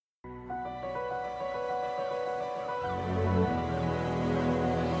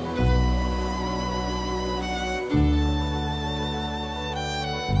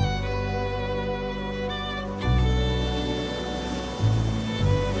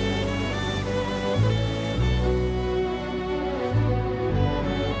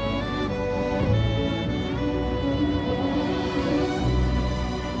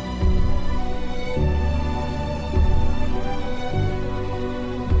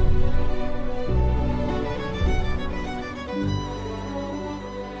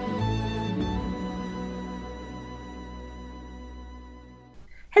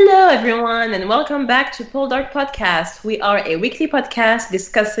everyone, and welcome back to Poldark Podcast. We are a weekly podcast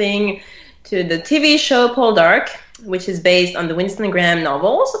discussing to the TV show Poldark, which is based on the Winston Graham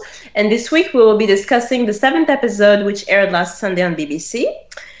novels. And this week we will be discussing the 7th episode, which aired last Sunday on BBC.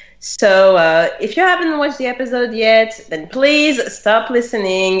 So if you haven't watched the episode yet, then please stop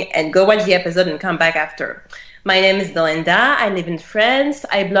listening and go watch the episode and come back after. My name is Delinda. I live in France.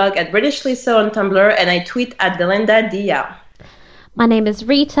 I blog at Britishly So on Tumblr, and I tweet at Delinda Dia. My name is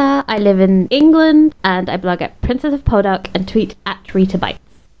Rita. I live in England, and I blog at Princess of Poldark and tweet at Rita Bites.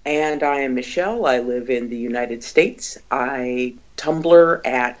 And I am Michelle. I live in the United States. I Tumblr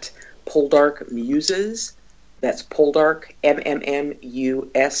at Poldark Muses. That's Poldark, MMMUSES,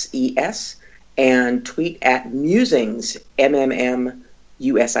 and tweet at Musings, MMMUSINGS.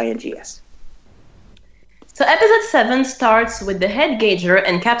 So episode 7 starts with the head gauger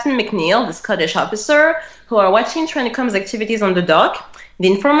and Captain McNeil, the Scottish officer, who are watching Trencombe's activities on the dock.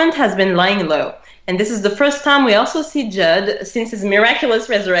 The informant has been lying low. And this is the first time we also see Judd since his miraculous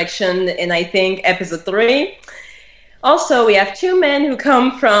resurrection in, I think, episode 3. Also, we have two men who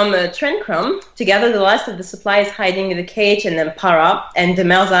come from Trencombe to gather the last of the supplies hiding in the cage in Ampara, and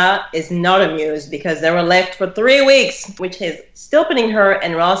Demelza is not amused because they were left for 3 weeks, which is still putting her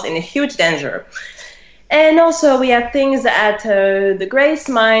and Ross in a huge danger. And also, we have things at the Grace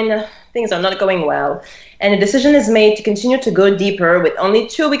mine. Things are not going well, and a decision is made to continue to go deeper with only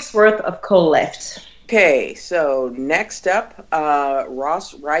 2 weeks' worth of coal left. Okay, so next up,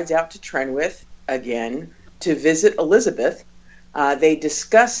 Ross rides out to Trenwith again to visit Elizabeth. They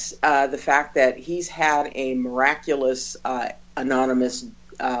discuss the fact that he's had a miraculous anonymous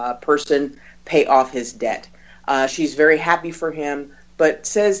person pay off his debt. She's very happy for him, but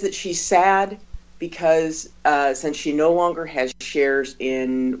says that she's sad because since she no longer has shares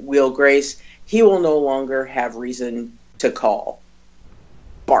in Wheel Grace, he will no longer have reason to call.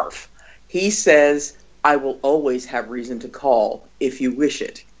 Barf. He says, I will always have reason to call if you wish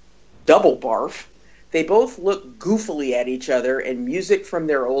it. Double barf. They both look goofily at each other, and music from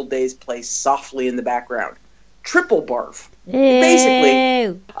their old days plays softly in the background. Triple barf. Ew.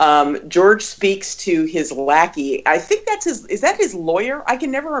 Basically, George speaks to his lackey. I think is that his lawyer? I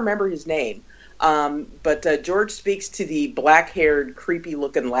can never remember his name. But George speaks to the black-haired,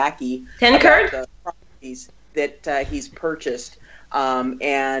 creepy-looking lackey Tenkard? about the properties that he's purchased.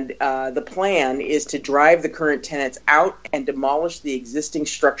 And the plan is to drive the current tenants out and demolish the existing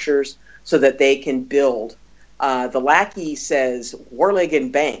structures so that they can build. The lackey says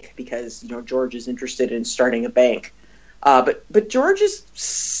Warlegan Bank because George is interested in starting a bank. But George is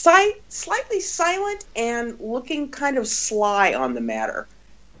slightly silent and looking kind of sly on the matter.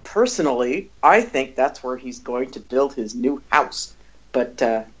 Personally, I think that's where he's going to build his new house. But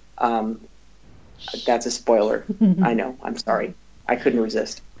that's a spoiler. I know. I'm sorry. I couldn't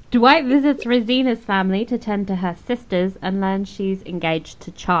resist. Dwight visits Rosina's family to tend to her sisters and learns she's engaged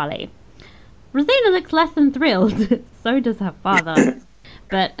to Charlie. Rosina looks less than thrilled. So does her father.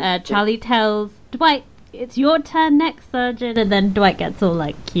 But Charlie tells Dwight, it's your turn next, Surgeon. And then Dwight gets all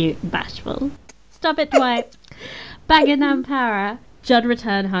cute and bashful. Stop it, Dwight. Back in Ampara, Judd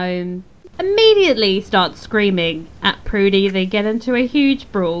return home, immediately starts screaming at Prudy. They get into a huge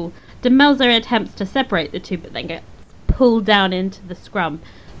brawl. Demelza attempts to separate the two, but then gets pulled down into the scrum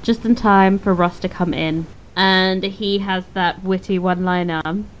just in time for Ross to come in. And he has that witty one-liner.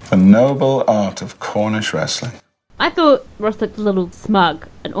 The noble art of Cornish wrestling. I thought Ross looked a little smug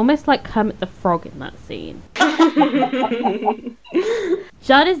and almost like Kermit the Frog in that scene.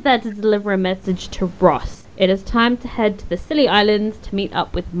 Judd is there to deliver a message to Ross. It is time to head to the Scilly Islands to meet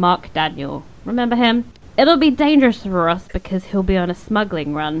up with Mark Daniel. Remember him? It'll be dangerous for Ross because he'll be on a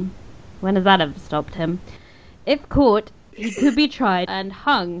smuggling run. When has that ever stopped him? If caught, he could be tried and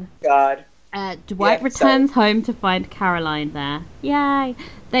hung. God. Dwight returns home to find Caroline there. Yay!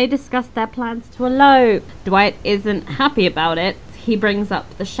 They discuss their plans to elope. Dwight isn't happy about it. He brings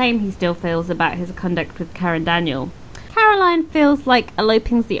up the shame he still feels about his conduct with Karen Daniel. Caroline feels like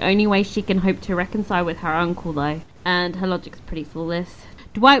eloping's the only way she can hope to reconcile with her uncle, though. And her logic's pretty flawless.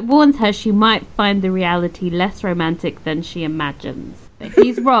 Dwight warns her she might find the reality less romantic than she imagines. If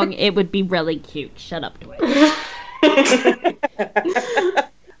he's wrong, it would be really cute. Shut up, Dwight.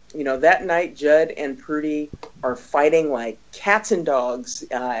 That night, Judd and Prudy are fighting like cats and dogs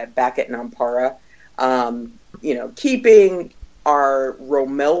back at Nampara. Keeping our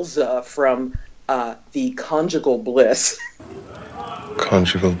Romelza from the conjugal bliss.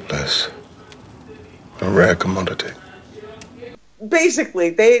 Conjugal bliss. A rare commodity. Basically,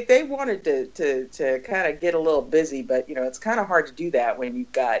 they wanted to kind of get a little busy, but it's kind of hard to do that when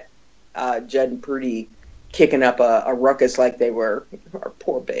you've got Judd and Prudy kicking up a ruckus like they were. Our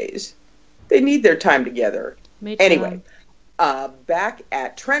poor bays. They need their time together. Anyway, back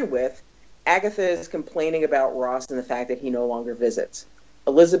at Trenwith, Agatha is complaining about Ross and the fact that he no longer visits.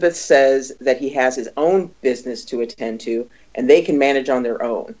 Elizabeth says that he has his own business to attend to, and they can manage on their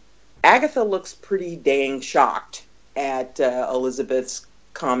own. Agatha looks pretty dang shocked at Elizabeth's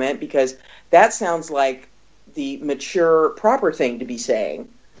comment, because that sounds like the mature, proper thing to be saying.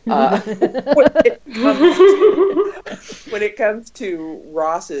 When it comes to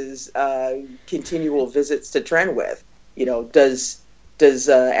Ross's continual visits to Trenwith, does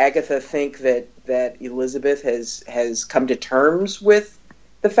Agatha think that Elizabeth has come to terms with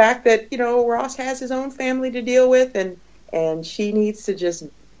the fact that Ross has his own family to deal with, and she needs to just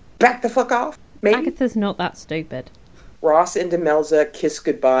back the fuck off? Maybe Agatha's not that stupid. Ross and Demelza kiss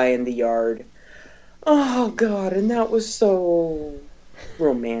goodbye in the yard. Oh God, and that was so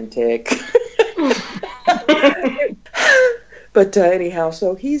romantic. But anyhow,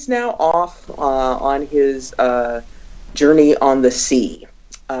 so he's now off on his journey on the sea.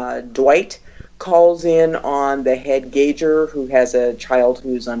 Dwight calls in on the head gauger, who has a child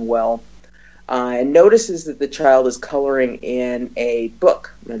who's unwell, and notices that the child is coloring in a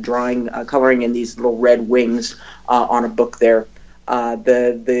book, coloring in these little red wings on a book there.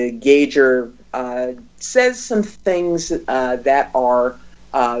 The gauger says some things that are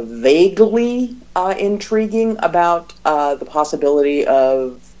vaguely intriguing about the possibility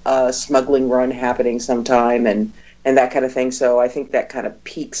of a smuggling run happening sometime, and that kind of thing. So I think that kind of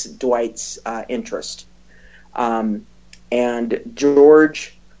piques Dwight's interest. And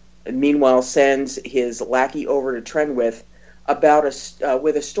George, meanwhile, sends his lackey over to Trenwith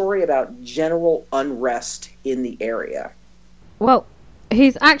with a story about general unrest in the area. Well,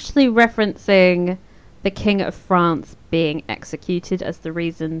 he's actually referencing the King of France being executed as the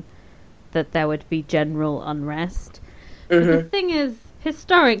reason that there would be general unrest. Mm-hmm. But the thing is,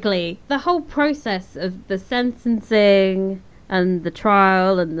 historically, the whole process of the sentencing and the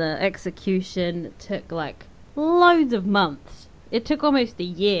trial and the execution took loads of months. It took almost a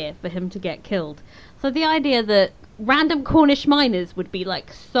year for him to get killed. So the idea that random Cornish miners would be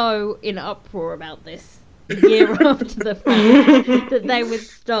so in uproar about this a year after the fact that they would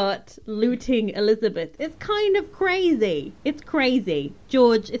start looting Elizabeth, it's kind of crazy. It's crazy.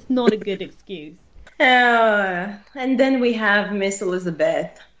 George, it's not a good excuse. And then we have Miss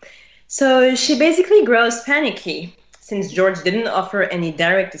Elizabeth. So she basically grows panicky since George didn't offer any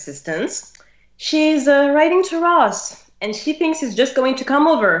direct assistance. She's writing to Ross, and she thinks he's just going to come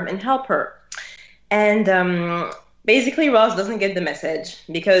over and help her. And basically Ross doesn't get the message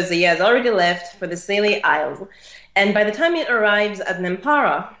because he has already left for the Scilly Isles. And by the time he arrives at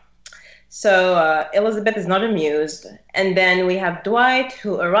Nempara, so Elizabeth is not amused. And then we have Dwight,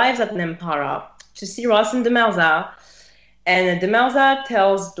 who arrives at Nempara to see Ross and Demelza. And Demelza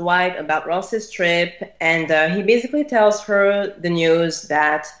tells Dwight about Ross's trip, and he basically tells her the news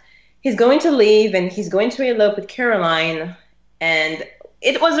that he's going to leave and he's going to elope with Caroline. And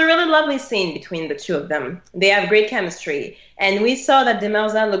it was a really lovely scene between the two of them. They have great chemistry. And we saw that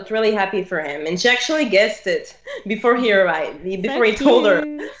Demelza looked really happy for him. And she actually guessed it before he arrived, before he told her.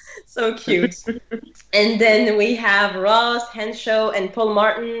 So cute. And then we have Ross, Henshaw, and Paul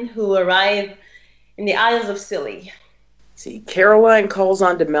Martin, who arrive in the Isles of Scilly. See, Caroline calls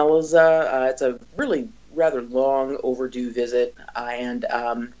on Demelza. It's a really rather long overdue visit. And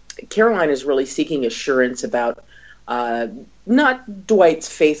Caroline is really seeking assurance about not Dwight's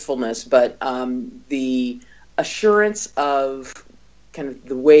faithfulness, but the assurance of kind of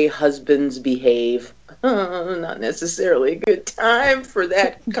the way husbands behave. Not necessarily a good time for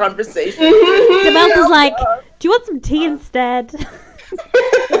that conversation. Demelza's like, do you want some tea instead?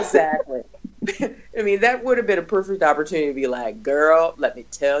 Exactly. I mean, that would have been a perfect opportunity to be like, girl, let me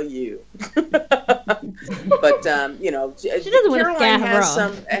tell you. But, she doesn't want to scare her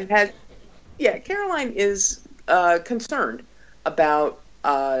off. Caroline is concerned about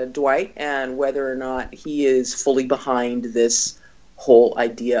Dwight and whether or not he is fully behind this whole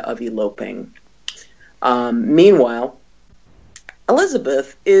idea of eloping. Meanwhile,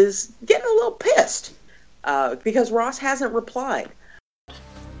 Elizabeth is getting a little pissed because Ross hasn't replied.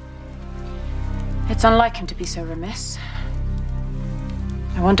 It's unlike him to be so remiss.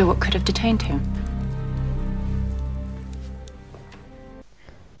 I wonder what could have detained him.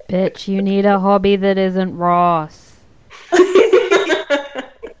 Bitch, you need a hobby that isn't Ross.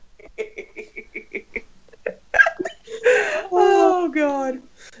 Oh, God.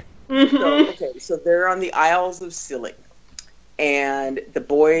 So they're on the Isles of Scilly. And the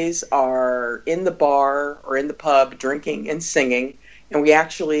boys are in the bar or in the pub drinking and singing. And we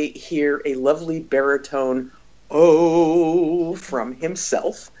actually hear a lovely baritone, "Oh," from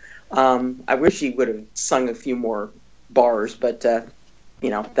himself. I wish he would have sung a few more bars, but,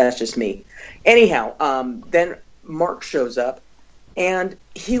 that's just me. Anyhow, then Mark shows up, and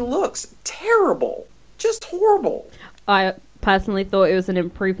he looks terrible. Just horrible. I personally thought it was an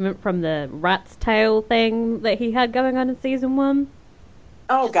improvement from the rat's tail thing that he had going on in season 1.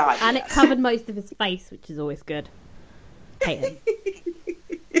 Oh, God. And yes. it covered most of his face, which is always good. Hate him.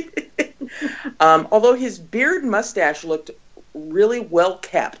 Although his beard and mustache looked really well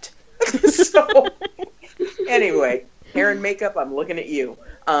kept. So, anyway, hair and makeup, I'm looking at you.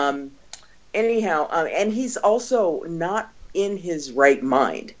 Anyhow, and he's also not in his right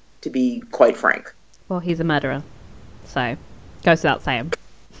mind, to be quite frank. Well, he's a murderer. So, goes without saying.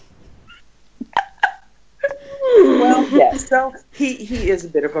 Well, yes. So he is a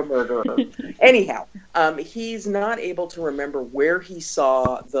bit of a murderer. Anyhow, he's not able to remember where he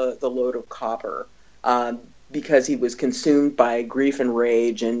saw the load of copper because he was consumed by grief and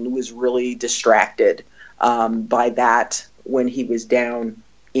rage and was really distracted by that when he was down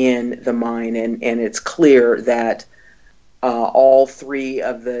in the mine. And it's clear that all three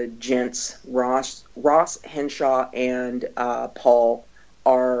of the gents, Ross, Henshaw, and Paul,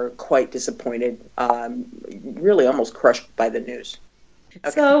 are quite disappointed, really almost crushed by the news.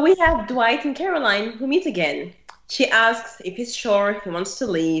 Okay. So we have Dwight and Caroline who meet again. She asks if he's sure he wants to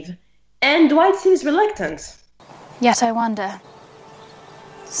leave, and Dwight seems reluctant. Yet I wonder,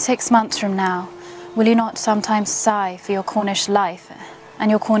 6 months from now, will you not sometimes sigh for your Cornish life and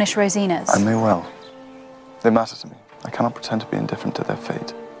your Cornish Rosinas? I may well. They matter to me. I cannot pretend to be indifferent to their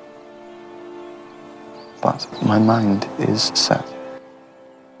fate. But my mind is set.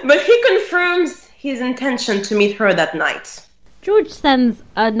 But he confirms his intention to meet her that night. George sends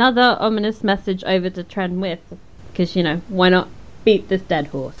another ominous message over to Trenwith, because, why not beat this dead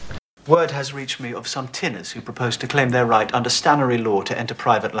horse? Word has reached me of some tinners who propose to claim their right under stannary law to enter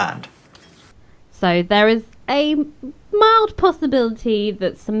private land. So there is a mild possibility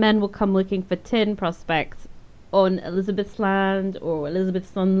that some men will come looking for tin prospects on Elizabeth's land or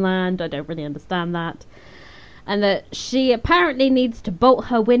Elizabeth's on land. I don't really understand that. And that she apparently needs to bolt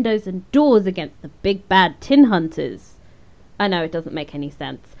her windows and doors against the big bad tin hunters. I know it doesn't make any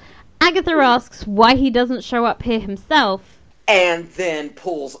sense. Agatha asks why he doesn't show up here himself. And then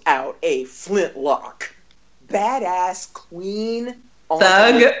pulls out a flintlock. Badass queen.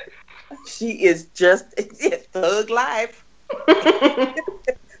 Thug. She is just thug life.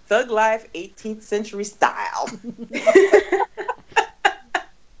 Thug life, 18th century style.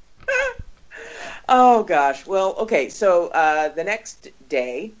 Oh, gosh. Well, okay, so the next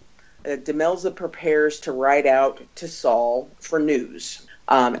day, Demelza prepares to ride out to Saul for news.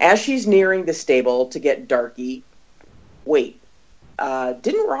 As she's nearing the stable to get Darky, wait,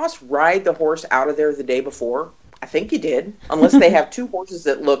 didn't Ross ride the horse out of there the day before? I think he did, unless they have two horses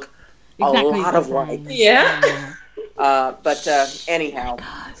that look exactly a lot of like. Yeah. But anyhow,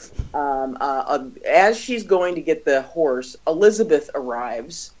 as she's going to get the horse, Elizabeth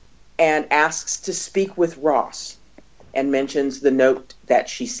arrives and asks to speak with Ross and mentions the note that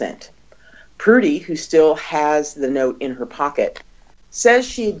she sent. Prudy, who still has the note in her pocket, says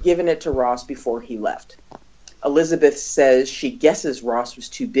she had given it to Ross before he left. Elizabeth says she guesses Ross was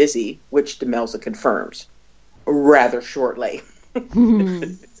too busy, which Demelza confirms rather shortly.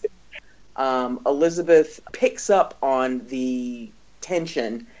 Elizabeth picks up on the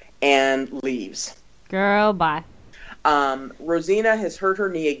tension and leaves. Girl, bye. Rosina has hurt her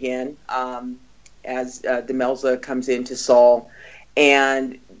knee again as Demelza comes into Saul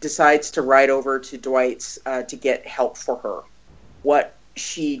and decides to ride over to Dwight's to get help for her. What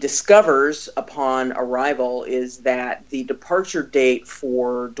she discovers upon arrival is that the departure date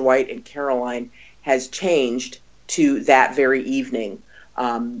for Dwight and Caroline has changed to that very evening.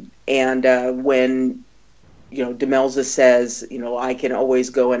 And when Demelza says, I can always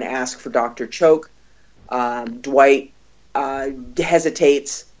go and ask for Dr. Choke, Dwight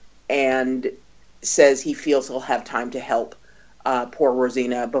hesitates and says he feels he'll have time to help poor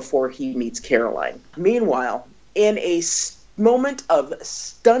Rosina before he meets Caroline. Meanwhile, in a moment of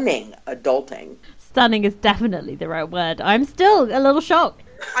stunning adulting. Stunning is definitely the right word. I'm still a little shocked.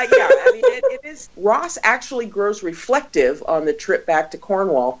 It is. Ross actually grows reflective on the trip back to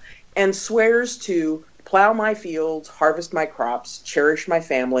Cornwall and swears to plow my fields, harvest my crops, cherish my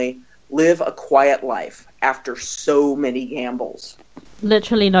family, live a quiet life after so many gambles.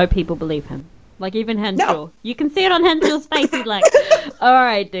 Literally no people believe him. Like even Henshaw. No. You can see it on Henshaw's face. He's like,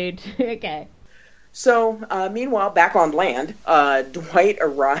 alright, dude. Okay. So, meanwhile, back on land, Dwight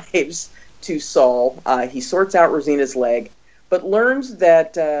arrives to Saul. He sorts out Rosina's leg, but learns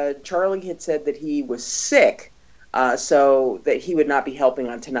that Charlie had said that he was sick, so that he would not be helping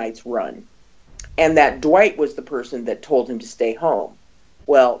on tonight's run, and that Dwight was the person that told him to stay home.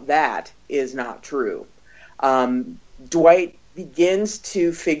 Well, that is not true. Dwight begins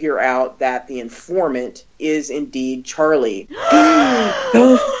to figure out that the informant is indeed Charlie. Dun,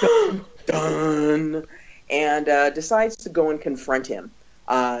 dun, dun. And decides to go and confront him.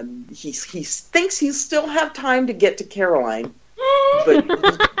 He thinks he'll still have time to get to Caroline, but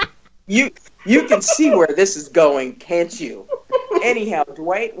you can see where this is going, can't you? Anyhow,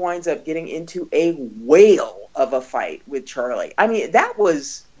 Dwight winds up getting into a whale of a fight with Charlie. I mean, that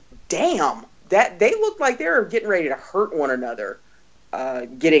was damn. That they looked like they were getting ready to hurt one another.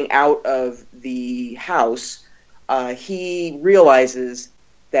 Getting out of the house, he realizes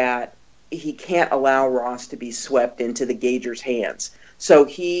that he can't allow Ross to be swept into the Gauger's hands. So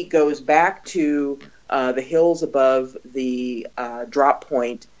he goes back to the hills above the drop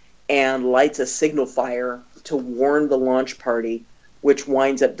point and lights a signal fire to warn the launch party, which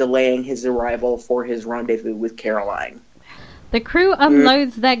winds up delaying his arrival for his rendezvous with Caroline. The crew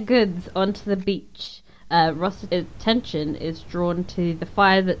unloads their goods onto the beach. Ross's attention is drawn to the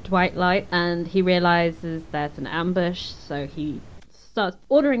fire that Dwight lights, and he realizes there's an ambush, so he starts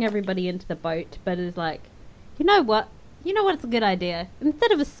ordering everybody into the boat, but is like, you know what? It's a good idea.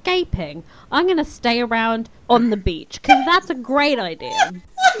 Instead of escaping, I'm going to stay around on the beach, because that's a great idea.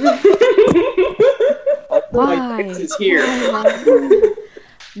 Why? Is here.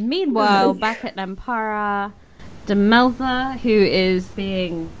 Meanwhile, back at Nampara, Demelza, who is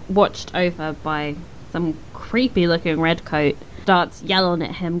being watched over by some creepy-looking redcoat, starts yelling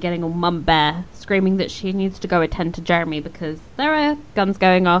at him, getting all mum bear, screaming that she needs to go attend to Jeremy because there are guns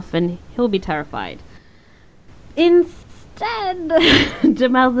going off and he'll be terrified. Instead,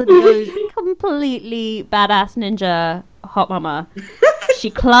 Demelza goes completely badass ninja hot mama. She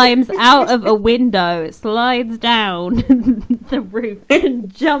climbs out of a window, slides down the roof,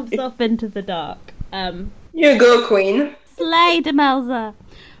 and jumps off into the dark. You go, Queen. Slay, Demelza.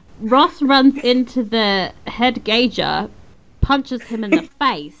 Ross runs into the head gauger, punches him in the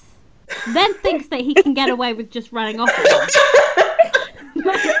face, then thinks that he can get away with just running off again.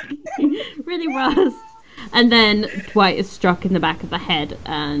 Really, Ross. And then Dwight is struck in the back of the head,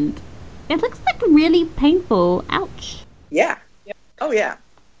 and it looks like a really painful ouch. Yeah. Oh, yeah.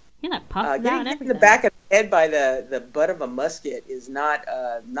 You know, puffs out and getting everything. in the back of the head by the butt of a musket is not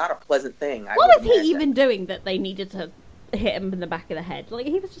a pleasant thing. What was he even doing that they needed to hit him in the back of the head? Like,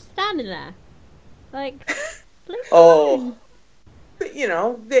 he was just standing there. Like, oh. But,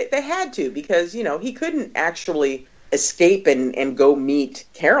 they had to, because, he couldn't actually escape and go meet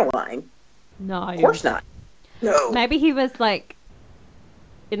Caroline. No. Of course not. No. Maybe he was, like,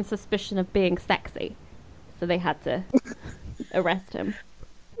 in suspicion of being sexy. So they had to arrest him.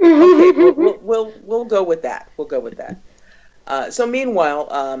 Okay, we'll go with that. We'll go with that. So meanwhile,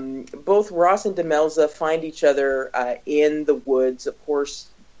 both Ross and Demelza find each other in the woods. Of course,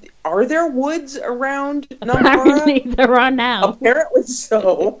 are there woods around Nampara? Apparently there are now. Apparently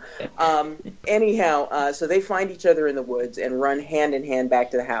so. Anyhow, so they find each other in the woods and run hand in hand back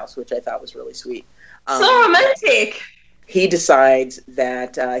to the house, which I thought was really sweet. So romantic. He decides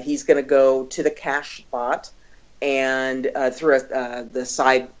that he's going to go to the cache spot and through the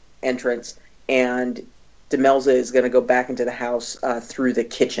side entrance, and Demelza is going to go back into the house through the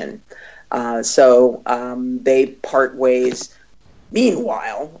kitchen. So they part ways.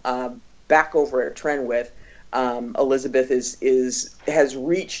 Meanwhile, back over at Trenwith, Elizabeth has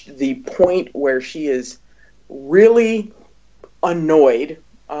reached the point where she is really annoyed.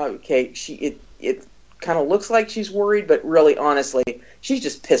 It kind of looks like she's worried, but really, honestly, she's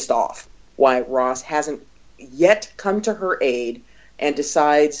just pissed off why Ross hasn't yet come to her aid and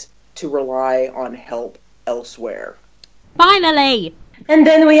decides to rely on help elsewhere. Finally! And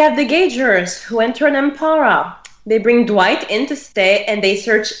then we have the Gaugers, who enter Nampara. They bring Dwight in to stay, and they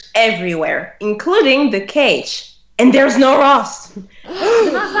search everywhere, including the cage. And there's no Ross.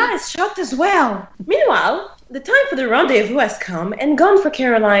 Demelza is shocked as well. Meanwhile, the time for the rendezvous has come and gone for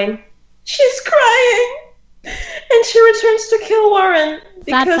Caroline. She's crying. And she returns to kill Warren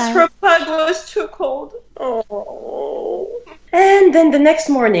because her pug was too cold. Oh. And then the next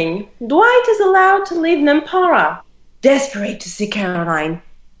morning, Dwight is allowed to leave Nampara, desperate to see Caroline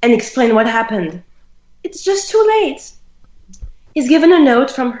and explain what happened. It's just too late. He's given a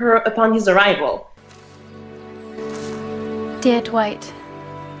note from her upon his arrival. Dear Dwight,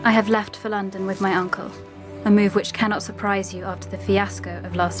 I have left for London with my uncle, a move which cannot surprise you after the fiasco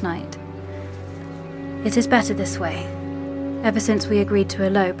of last night. It is better this way. Ever since we agreed to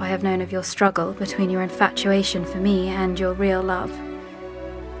elope, I have known of your struggle between your infatuation for me and your real love.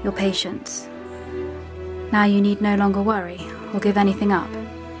 Your patience. Now you need no longer worry or give anything up.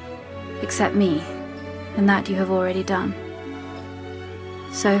 Except me, and that you have already done.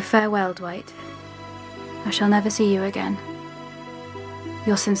 So farewell, Dwight. I shall never see you again.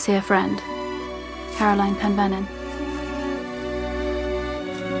 Your sincere friend, Caroline Penvennon.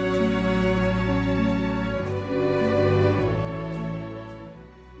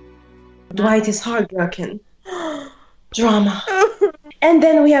 Dwight is heartbroken. Drama. And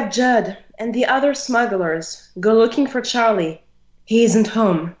then we have Judd and the other smugglers go looking for Charlie. He isn't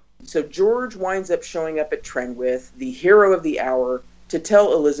home. So George winds up showing up at Trenwith, the hero of the hour, to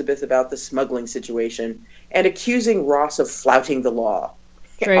tell Elizabeth about the smuggling situation and accusing Ross of flouting the law.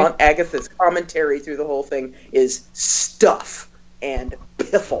 Aunt Agatha's commentary through the whole thing is stuff and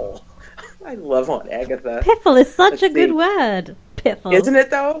piffle. I love Aunt Agatha. Piffle is such a good word. Piffle. Isn't it,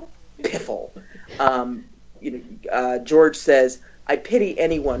 though? Piffle. George says, I pity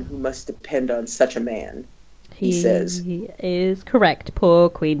anyone who must depend on such a man, he says. He is correct, poor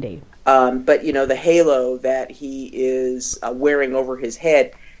Queen Bee. But, the halo that he is wearing over his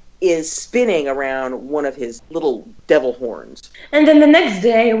head is spinning around one of his little devil horns. And then the next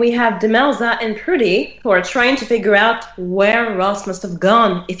day, we have Demelza and Prudy, who are trying to figure out where Ross must have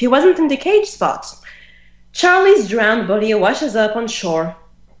gone if he wasn't in the cage spot. Charlie's drowned body washes up on shore.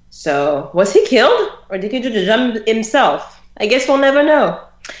 So, was he killed, or did he do the jump himself? I guess we'll never know.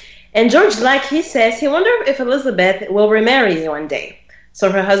 And George Lackey says he wonders if Elizabeth will remarry one day,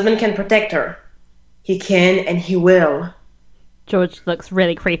 so her husband can protect her. He can, and he will. George looks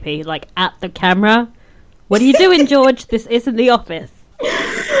really creepy, like, at the camera. What are you doing, George? This isn't the office.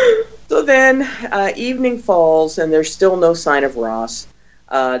 So then, evening falls, and there's still no sign of Ross.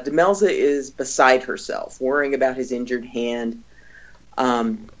 Demelza is beside herself, worrying about his injured hand.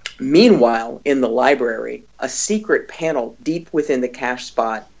 Meanwhile, in the library, a secret panel deep within the cash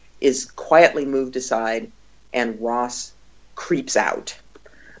spot is quietly moved aside, and Ross creeps out.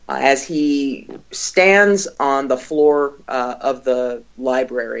 As he stands on the floor of the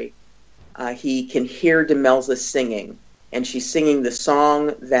library, he can hear Demelza singing, and she's singing the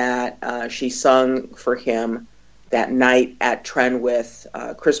song that she sung for him that night at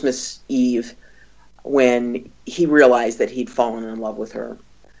Trenwith, Christmas Eve, when he realized that he'd fallen in love with her.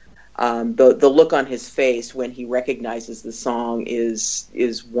 The look on his face when he recognizes the song is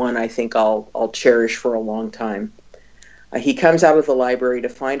one I think I'll cherish for a long time. He comes out of the library to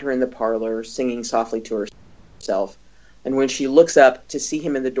find her in the parlor, singing softly to herself. And when she looks up to see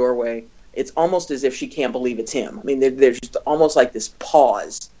him in the doorway, it's almost as if she can't believe it's him. I mean, there's just almost like this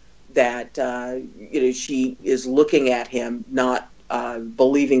pause that she is looking at him, not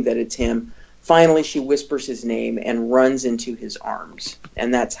believing that it's him. Finally, she whispers his name and runs into his arms.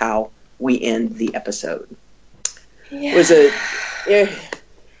 And that's how we end the episode. Yeah.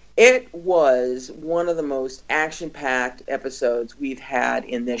 It was one of the most action-packed episodes we've had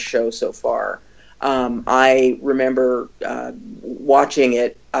in this show so far. I remember watching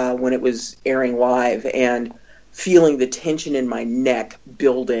it when it was airing live and feeling the tension in my neck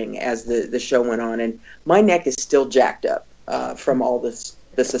building as the show went on. And my neck is still jacked up from all the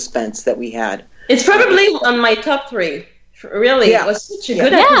suspense that we had. It's probably on my top 3. Really, yeah. It was such a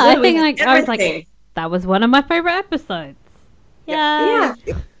good episode. Yeah, I think I was like, that was one of my favorite episodes. Yeah.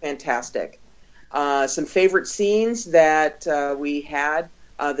 It was fantastic. Some favorite scenes that we had.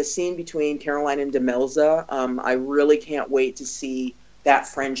 The scene between Caroline and Demelza. I really can't wait to see that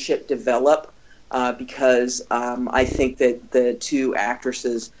friendship develop because I think that the two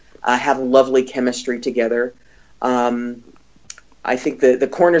actresses have lovely chemistry together. I think the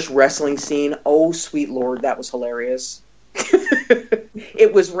Cornish wrestling scene, oh, sweet Lord, that was hilarious.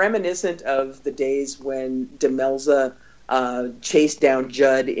 It was reminiscent of the days when Demelza chased down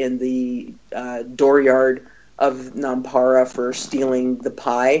Judd in the dooryard of Nampara for stealing the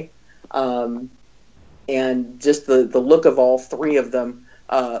pie. And just the look of all three of them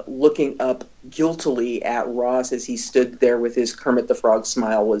looking up guiltily at Ross as he stood there with his Kermit the Frog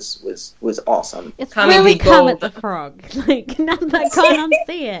smile was awesome. It's really Kermit the Frog. Like, now that I can't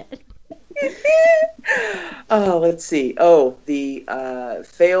unsee it. Let's see. Oh, the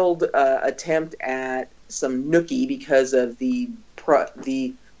failed attempt at some nookie because of the prud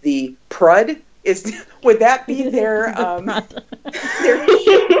is. Would that be their their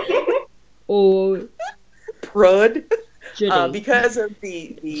or prud? Because of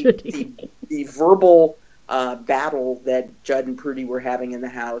the verbal battle that Judd and Prudy were having in the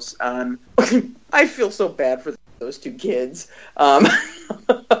house. I feel so bad for those two kids.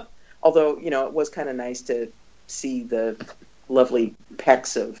 Although, it was kind of nice to see the lovely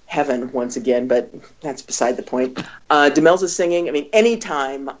pecks of heaven once again, but that's beside the point. Demelza singing, I mean,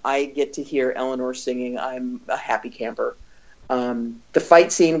 anytime I get to hear Eleanor singing, I'm a happy camper. The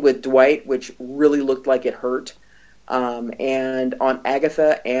fight scene with Dwight, which really looked like it hurt, and on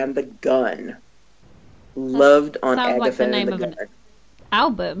Agatha and the Gun. Loved on Sounds Agatha like the name and the of Gun. an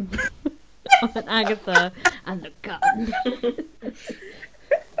album. On Agatha and the Gun.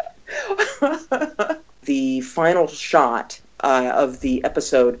 The final shot of the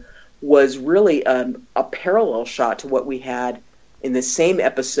episode was really a parallel shot to what we had in the same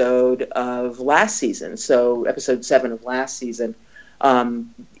episode of last season. So episode 7 of last season.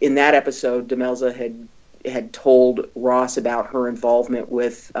 In that episode, Demelza had told Ross about her involvement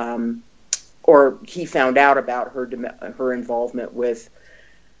with, or he found out about her involvement with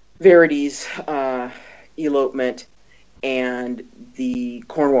Verity's elopement, and the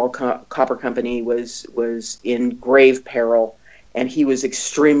Cornwall Copper Company was in grave peril, and he was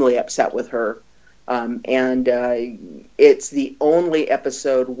extremely upset with her. And it's the only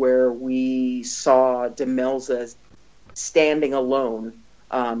episode where we saw Demelza standing alone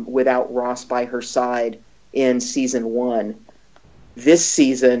without Ross by her side in season 1. This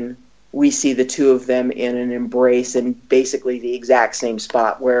season, we see the two of them in an embrace in basically the exact same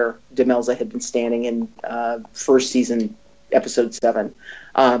spot where Demelza had been standing in first season, episode 7.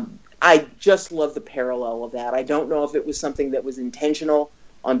 I just love the parallel of that. I don't know if it was something that was intentional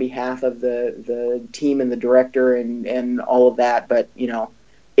on behalf of the team and the director and all of that, but, you know,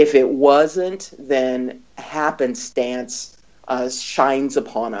 if it wasn't, then happenstance shines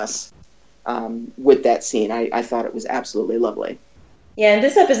upon us with that scene. I thought it was absolutely lovely. Yeah, and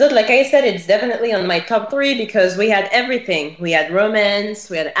this episode, like I said, it's definitely on my top 3 because we had everything. We had romance,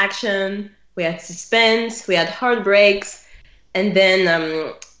 we had action, we had suspense, we had heartbreaks, and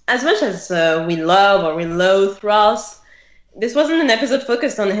then as much as we love or we loathe Ross, this wasn't an episode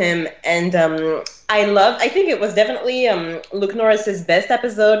focused on him, and I think it was definitely Luke Norris's best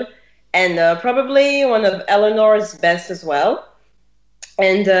episode, and probably one of Eleanor's best as well.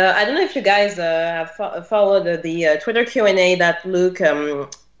 And I don't know if you guys have followed the Twitter Q&A that Luke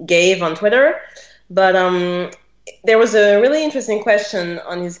gave on Twitter, but there was a really interesting question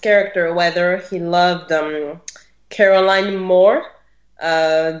on his character, whether he loved Caroline more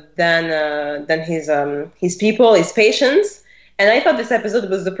than his people, his patients. And I thought this episode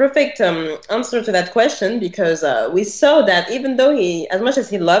was the perfect answer to that question, because we saw that even though as much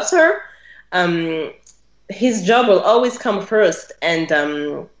as he loves her, his job will always come first, and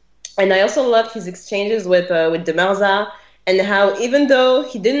I also loved his exchanges with Demelza, and how even though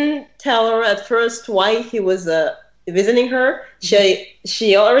he didn't tell her at first why he was visiting her, she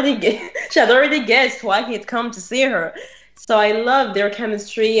had already guessed why he had come to see her. So I love their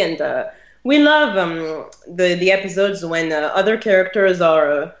chemistry, and we love the episodes when other characters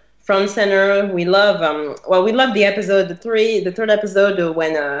are front center. We love the third episode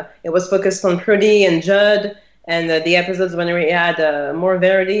when it was focused on Prudy and Judd, and the episodes when we had more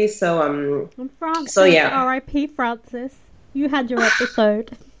Verity. So Francis, so yeah. R.I.P. Francis, you had your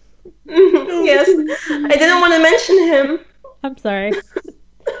episode. Yes, I didn't want to mention him. I'm sorry.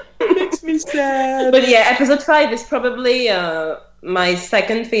 Makes me sad. But yeah, episode 5 is probably my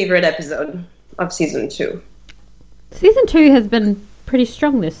second favorite episode of season 2. Season 2 has been pretty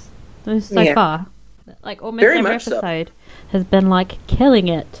strong so far. Like almost Very every much so. episode has been like killing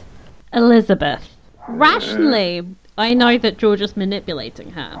it. Elizabeth. Rationally, I know that George is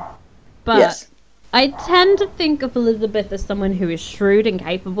manipulating her, but Yes. I tend to think of Elizabeth as someone who is shrewd and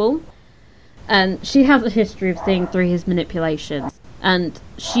capable, and she has a history of seeing through his manipulations, and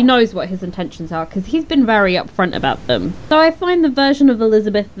she knows what his intentions are because he's been very upfront about them. So I find the version of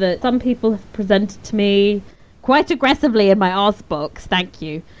Elizabeth that some people have presented to me quite aggressively in my arse box, thank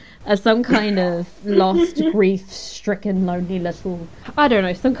you, as some kind of lost, grief-stricken, lonely little, I don't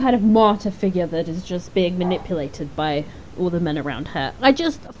know, some kind of martyr figure that is just being manipulated by all the men around her. I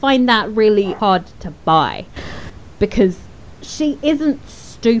just find that really hard to buy, because she isn't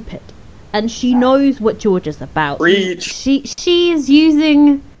stupid, and she knows what George is about. Preach. She is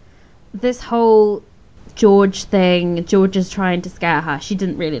using this whole George thing. George is trying to scare her. She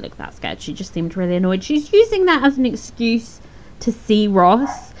didn't really look that scared. She just seemed really annoyed. She's using that as an excuse to see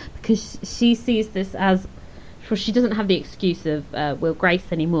Ross, because she sees this as, well, she doesn't have the excuse of Will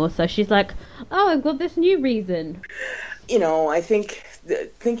Grace anymore, so she's like, oh, I've got this new reason. You know, I think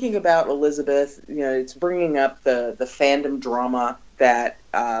thinking about Elizabeth, you know, it's bringing up the fandom drama that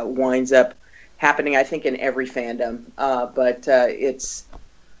winds up happening, I think, in every fandom. But it's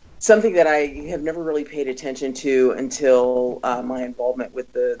something that I have never really paid attention to until my involvement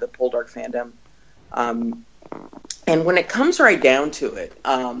with the Poldark fandom. And when it comes right down to it,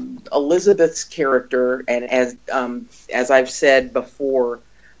 Elizabeth's character, and as I've said before,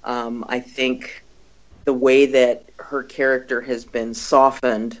 I think the way that her character has been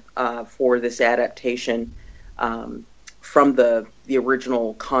softened for this adaptation from the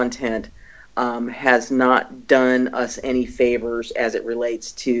original content has not done us any favors as it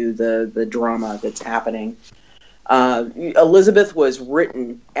relates to the drama that's happening. Elizabeth was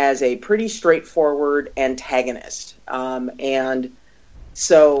written as a pretty straightforward antagonist. And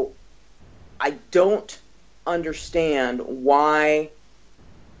so I don't understand why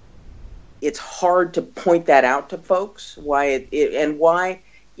it's hard to point that out to folks, why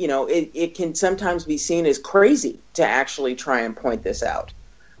it can sometimes be seen as crazy to actually try and point this out.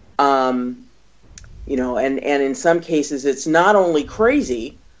 And in some cases it's not only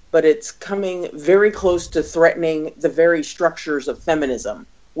crazy, but it's coming very close to threatening the very structures of feminism,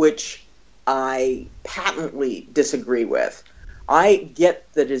 which I patently disagree with. I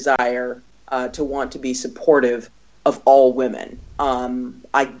get the desire to want to be supportive of all women.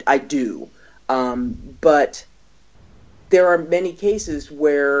 I do. But there are many cases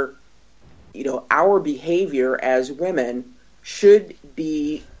where, our behavior as women should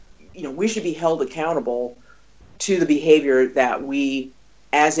be, we should be held accountable to the behavior that we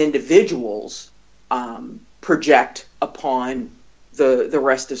as individuals project upon the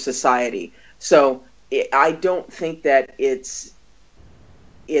rest of society. So I don't think that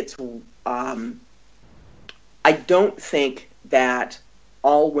I don't think that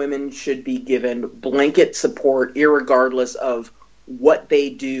all women should be given blanket support irregardless of what they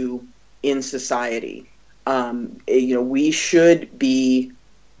do in society. We should be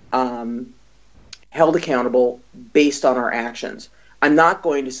held accountable based on our actions. I'm not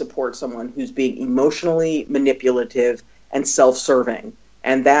going to support someone who's being emotionally manipulative and self-serving.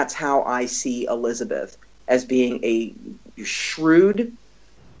 And that's how I see Elizabeth, as being a shrewd,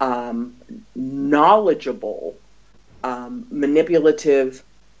 knowledgeable, manipulative,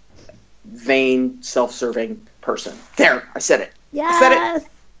 vain, self-serving person. There, I said it. Yes! I said it.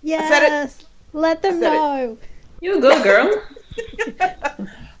 Yes! I said it. Let them know. You go, girl.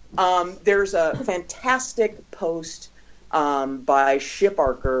 There's a fantastic post by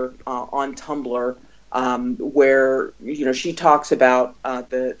Shiparker on Tumblr where she talks about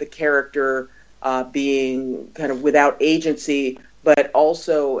the character being kind of without agency, but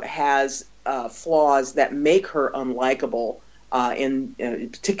also has flaws that make her unlikable.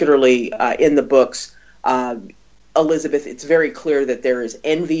 Particularly in the books, Elizabeth, it's very clear that there is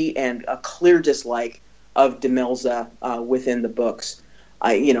envy and a clear dislike of Demelza within the books.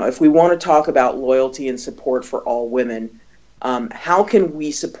 If we want to talk about loyalty and support for all women, how can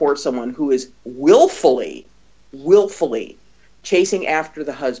we support someone who is willfully chasing after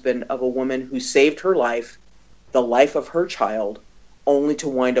the husband of a woman who saved her life, the life of her child, only to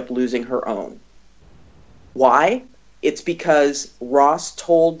wind up losing her own? Why? It's because Ross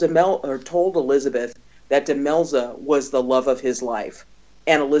told Elizabeth that Demelza was the love of his life,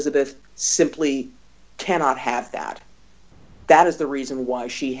 and Elizabeth simply cannot have that. That is the reason why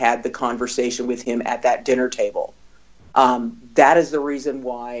she had the conversation with him at that dinner table. That is the reason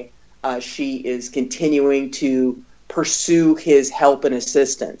why she is continuing to pursue his help and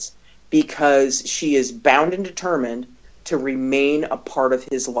assistance, because she is bound and determined to remain a part of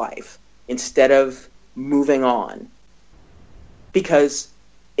his life instead of moving on, because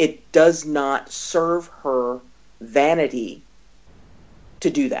it does not serve her vanity to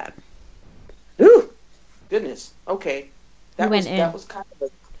do that. Ooh, goodness. Okay. That was kind of a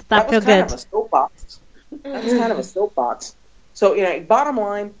soapbox. That was kind of a soapbox. So, bottom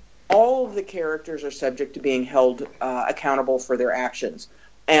line, all of the characters are subject to being held accountable for their actions.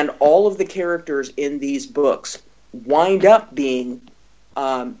 And all of the characters in these books wind up being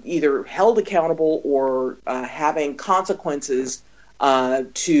either held accountable or having consequences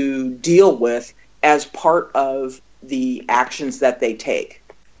to deal with as part of the actions that they take,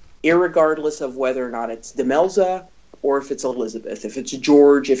 irregardless of whether or not it's Demelza or if it's Elizabeth, if it's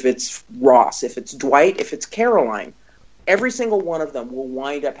George, if it's Ross, if it's Dwight, if it's Caroline. Every single one of them will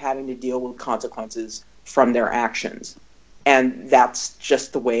wind up having to deal with consequences from their actions. And that's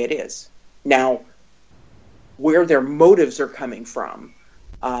just the way it is. Now, where their motives are coming from,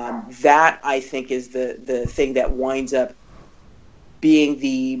 that I think is the thing that winds up being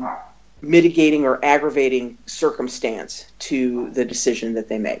the mitigating or aggravating circumstance to the decision that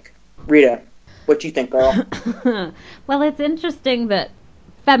they make. Rita, what do you think, girl? Well, it's interesting that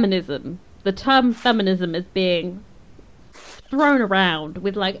feminism, the term feminism, is being thrown around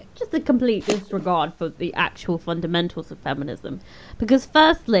with just a complete disregard for the actual fundamentals of feminism. Because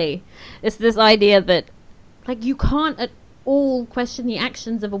firstly, it's this idea that Like, you can't at all question the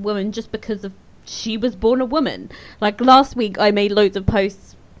actions of a woman just because of she was born a woman. Like, last week I made loads of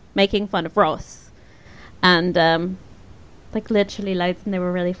posts making fun of Ross, and like literally loads, and they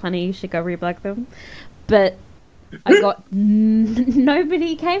were really funny. You should go reblog them. But I got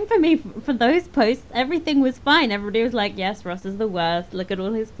nobody came for me for those posts. Everything was fine. Everybody was like, yes, Ross is the worst, look at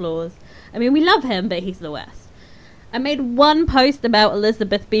all his flaws. I mean, we love him, but he's the worst. I made one post about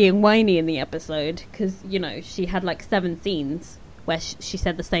Elizabeth being whiny in the episode, because, you know, she had like 7 scenes where she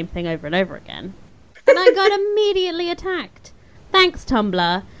said the same thing over and over again. And I got immediately attacked. Thanks,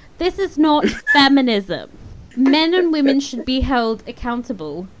 Tumblr. This is not feminism. Men and women should be held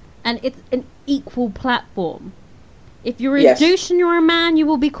accountable, and it's an equal platform. If you're a douche and you're a man, you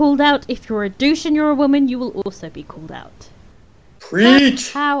will be called out. If you're a douche and you're a woman, you will also be called out. Preach!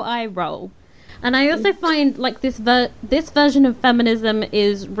 That's how I roll. And I also find, like, this version of feminism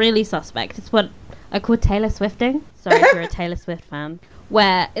is really suspect. It's what I call Taylor Swifting. Sorry if you're a Taylor Swift fan.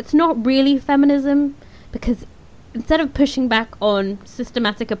 Where it's not really feminism, because instead of pushing back on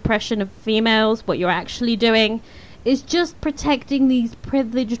systematic oppression of females, what you're actually doing is just protecting these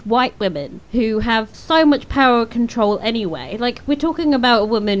privileged white women who have so much power and control anyway. Like, we're talking about a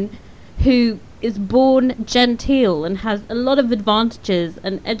woman who is born genteel and has a lot of advantages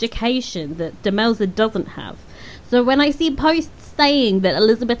and education that Demelza doesn't have. So when I see posts saying that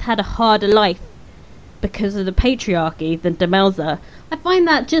Elizabeth had a harder life because of the patriarchy than Demelza, I find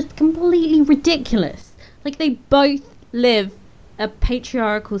that just completely ridiculous. Like, they both live a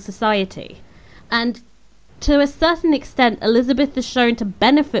patriarchal society, and to a certain extent Elizabeth is shown to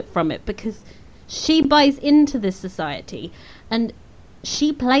benefit from it because she buys into this society and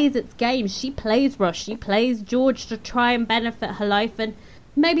she plays its games. She plays Ross, she plays George to try and benefit her life, and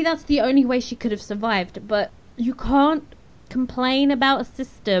maybe that's the only way she could have survived. But you can't complain about a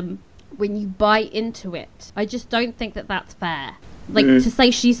system when you buy into it. I just don't think that that's fair. Like, to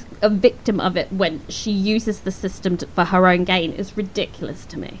say she's a victim of it when she uses the system for her own gain is ridiculous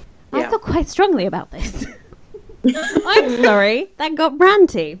to me. I feel quite strongly about this. I'm sorry, that got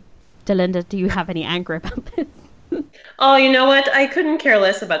ranty. Delinda, do you have any anger about this? Oh, you know what? I couldn't care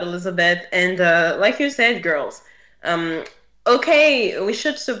less about Elizabeth. And like you said, girls, okay, we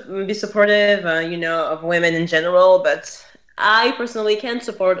should be supportive, of women in general. But I personally can't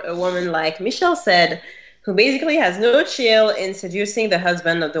support a woman like Michelle said, who basically has no chill in seducing the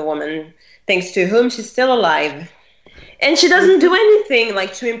husband of the woman, thanks to whom she's still alive. And she doesn't do anything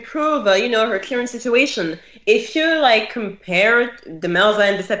like to improve, her current situation. If you compare Demelza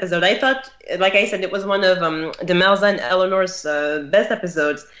in this episode, I thought, like I said, it was one of Demelza and Eleanor's best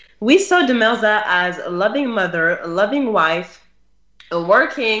episodes. We saw Demelza as a loving mother, a loving wife,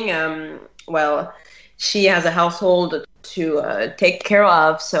 working. She has a household to take care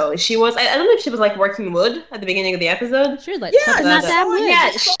of. So she was. I don't know if she was working wood at the beginning of the episode. She was chopping that damn wood. Yeah,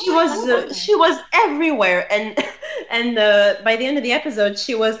 she was everywhere, and by the end of the episode,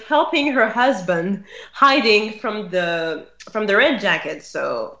 she was helping her husband hiding from the Red Jacket.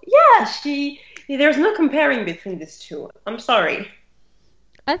 So yeah, there's no comparing between these two. I'm sorry.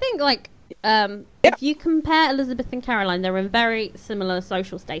 I think if you compare Elizabeth and Caroline, they're in very similar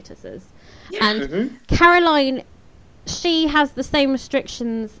social statuses. And Caroline, she has the same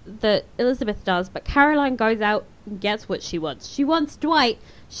restrictions that Elizabeth does, but Caroline goes out and gets what she wants. She wants Dwight.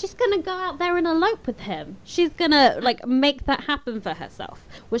 She's going to go out there and elope with him. She's going to, make that happen for herself.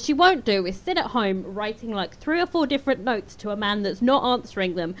 What she won't do is sit at home writing, 3 or 4 different notes to a man that's not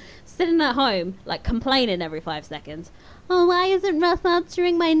answering them, sitting at home, complaining every 5 seconds. Oh, why isn't Russ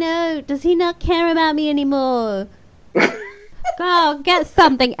answering my note? Does he not care about me anymore? Girl, get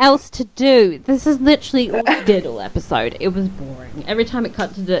something else to do. This is literally all we did all episode. It was boring. Every time it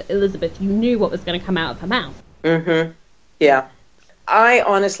cut to Elizabeth, you knew what was going to come out of her mouth. Yeah. I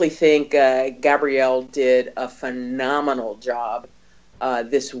honestly think Gabrielle did a phenomenal job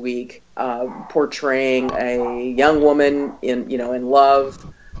this week portraying a young woman in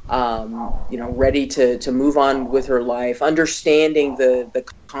love, ready to move on with her life, understanding the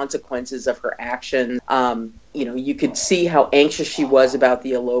consequences of her actions. You could see how anxious she was about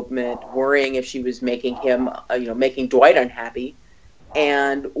the elopement, worrying if she was making him, making Dwight unhappy.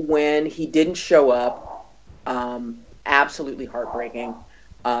 And when he didn't show up, absolutely heartbreaking.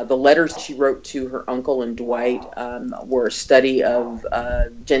 The letters she wrote to her uncle and Dwight were a study of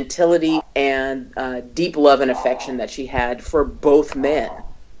gentility and deep love and affection that she had for both men.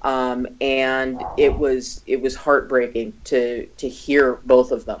 And it was heartbreaking to hear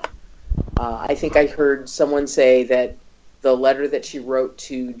both of them. I think I heard someone say that the letter that she wrote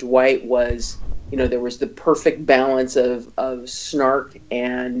to Dwight was, there was the perfect balance of snark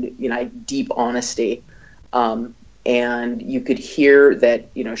and, deep honesty. And you could hear that,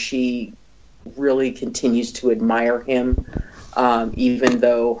 she really continues to admire him, even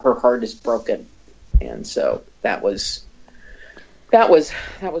though her heart is broken. And so that was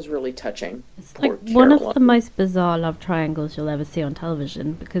really touching. It's like one of the most bizarre love triangles you'll ever see on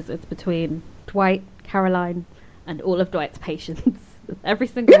television, because it's between Dwight, Caroline, and all of Dwight's patients. Every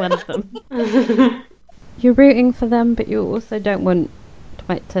single one of them. You're rooting for them, but you also don't want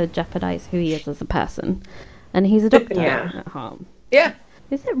Dwight to jeopardize who he is as a person. And he's a doctor at heart. Yeah.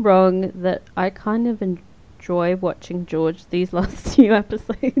 Is it wrong that I kind of enjoy watching George these last few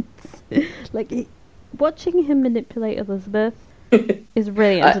episodes? Watching him manipulate Elizabeth is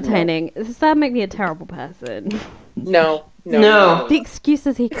really entertaining. No. Does that make me a terrible person? No. The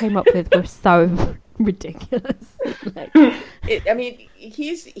excuses he came up with were so ridiculous.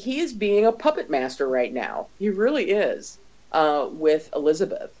 He is being a puppet master right now. He really is, with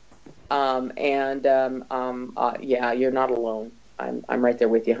Elizabeth. Yeah, you're not alone. I'm right there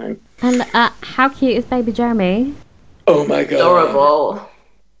with you, hon. And how cute is baby Jeremy? Oh my god, adorable.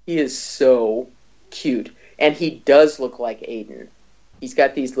 He is so cute, and he does look like Aiden. He's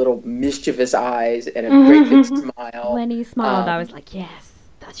got these little mischievous eyes and a great big smile. When he smiled, I was like, yes,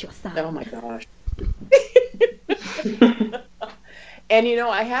 that's your son. Oh my gosh. And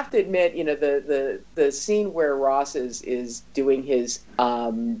I have to admit, the scene where Ross is doing his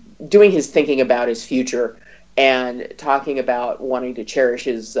thinking about his future and talking about wanting to cherish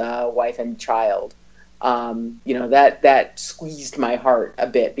his wife and child, that squeezed my heart a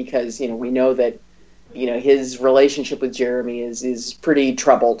bit, because we know that his relationship with Jeremy is pretty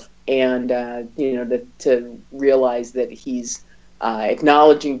troubled, and to realize that he's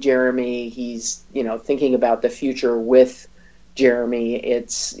acknowledging Jeremy, he's thinking about the future with Jeremy,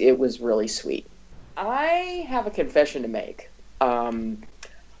 it was really sweet. I have a confession to make.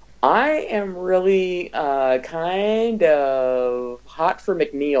 I am really kind of hot for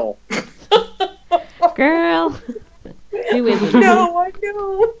McNeil. Girl, who isn't? No, I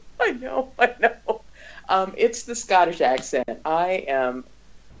know. It's the Scottish accent. I am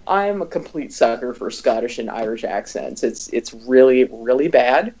a complete sucker for Scottish and Irish accents. It's really, really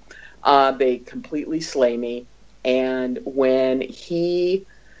bad. They completely slay me. And when he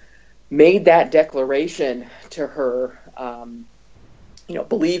made that declaration to her,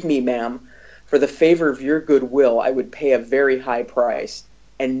 believe me, ma'am, for the favor of your goodwill, I would pay a very high price,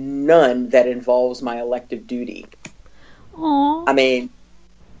 and none that involves my elective duty. Aww. I mean,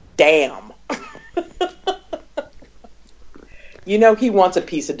 damn. He wants a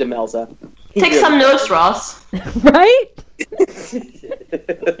piece of Demelza. Take some notes, Ross. Right?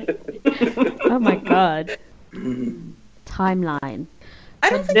 Oh my god. Timeline. I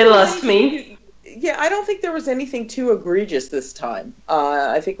don't think they lost me. Yeah, I don't think there was anything too egregious this time.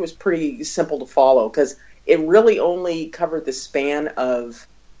 I think it was pretty simple to follow, because it really only covered the span of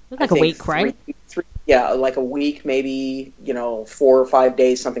It was like a week, right? Like a week, maybe 4 or 5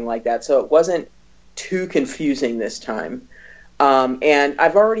 days, something like that. So it wasn't too confusing this time. And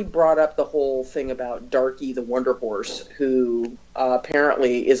I've already brought up the whole thing about Darky the Wonder Horse, who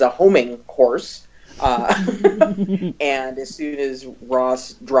apparently is a homing horse. And as soon as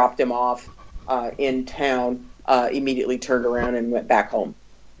Ross dropped him off in town, immediately turned around and went back home.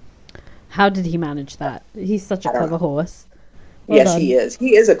 How did he manage that? He's such a clever horse. Well yes, done. he is.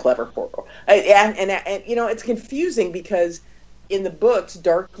 He is a clever horse. And it's confusing because in the books,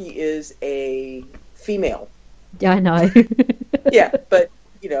 Darky is a female. Yeah, I know. Yeah, but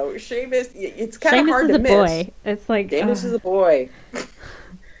Seamus, it's kind of hard to miss. Seamus is a boy. It's like Seamus is a boy.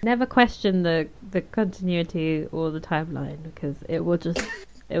 Never question the continuity or the timeline, because it would just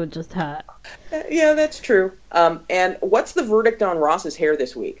hurt. Yeah, that's true. And what's the verdict on Ross's hair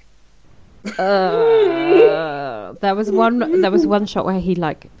this week? There was one shot where he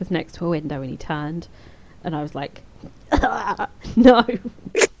was next to a window and he turned, and I was like, no.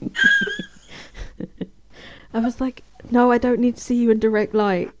 I was like, no, I don't need to see you in direct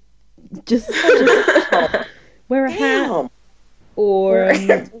light. Just wear a hat, or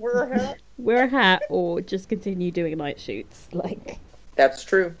wear a hat, or just continue doing night shoots. That's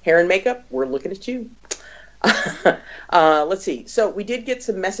true. Hair and makeup, we're looking at you. Let's see. So we did get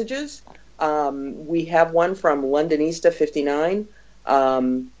some messages. We have one from Londonista59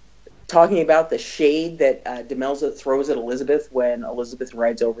 talking about the shade that Demelza throws at Elizabeth when Elizabeth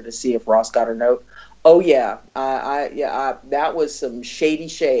rides over to see if Ross got her note. Oh yeah, that was some shady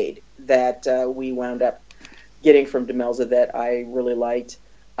shade that we wound up getting from Demelza that I really liked.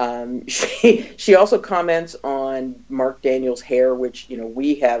 She also comments on Mark Daniels' hair, which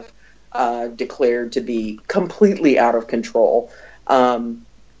we have declared to be completely out of control.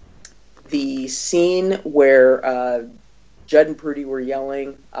 the scene where Judd and Prudy were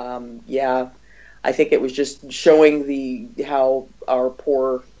yelling, I think it was just showing how our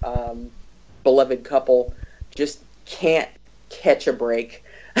poor beloved couple just can't catch a break.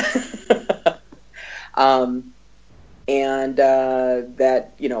 And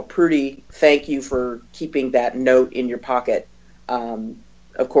that, Prudy, thank you for keeping that note in your pocket.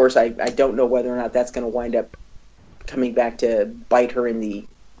 Of course, I don't know whether or not that's going to wind up coming back to bite her in the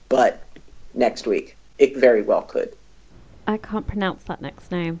butt next week. It very well could. I can't pronounce that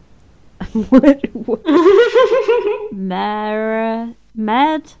next name.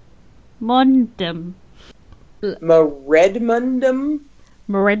 Meredmundum.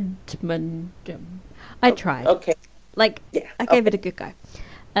 Meredmundum. I tried. Okay. I gave it a good go.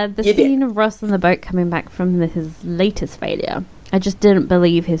 The scene of Ross on the boat coming back from his latest failure, I just didn't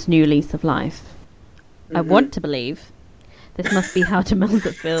believe his new lease of life. Mm-hmm. I want to believe. This must be how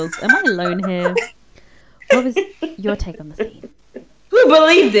Demelza feels. Am I alone here? What was your take on the scene? Who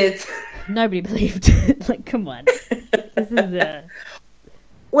believed it? Nobody believed it. Come on. This is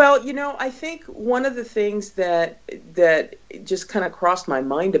Well, I think one of the things that just kind of crossed my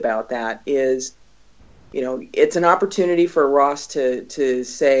mind about that is, it's an opportunity for Ross to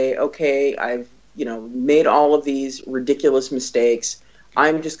say, okay, I've, made all of these ridiculous mistakes.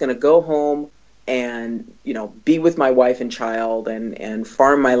 I'm just going to go home and, be with my wife and child and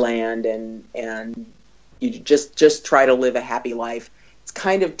farm my land and you just try to live a happy life. It's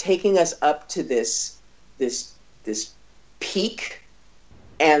kind of taking us up to this peak.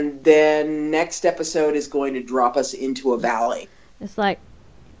 And then next episode is going to drop us into a valley. It's like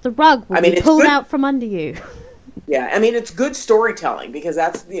the rug will be pulled out from under you. Yeah, it's good storytelling because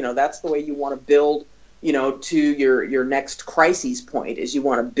that's the way you want to build, to your next crises point is you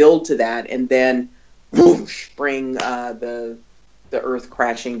want to build to that and then whoosh, bring the earth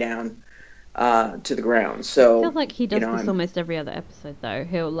crashing down to the ground. So I feel like he does this almost every other episode though.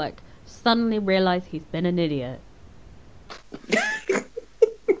 He'll suddenly realize he's been an idiot.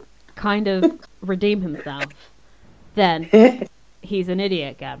 Kind of redeem himself, then he's an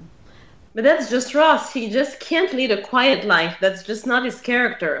idiot again. But that's just Ross. He just can't lead a quiet life. That's just not his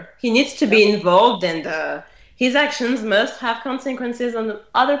character. He needs to be involved, and his actions must have consequences on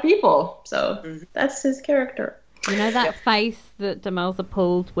other people. So that's his character. You know that face that Demelza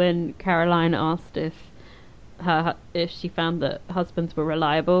pulled when Caroline asked if she found that husbands were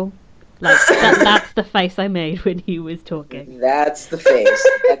reliable? That's the face I made when he was talking. That's the face.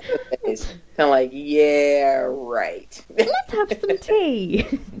 That's the face. Kind of like, yeah, right. Let's have some tea.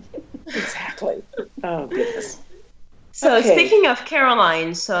 Exactly. Oh, goodness. So, Speaking of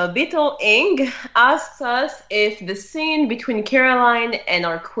Caroline, so Beetle Ing asks us if the scene between Caroline and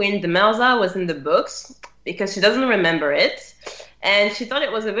our queen Demelza was in the books, because she doesn't remember it. And she thought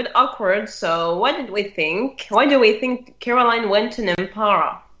it was a bit awkward, so what did we think? Why do we think Caroline went to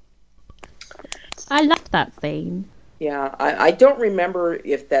Nempara? I loved that scene. Yeah, I don't remember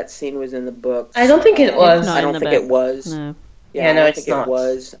if that scene was in the book. I don't think it was. I don't think it was. No. Yeah, no, I don't think it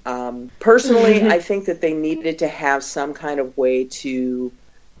was. Personally, I think that they needed to have some kind of way to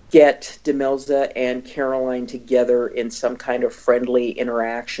get Demelza and Caroline together in some kind of friendly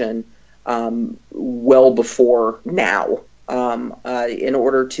interaction well before now, in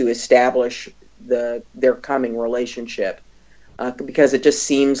order to establish their coming relationship. Because it just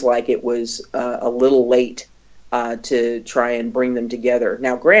seems like it was a little late to try and bring them together.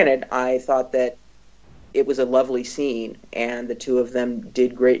 Now, granted, I thought that it was a lovely scene, and the two of them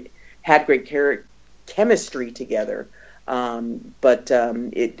had great chemistry together. But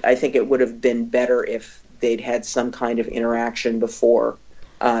I think it would have been better if they'd had some kind of interaction before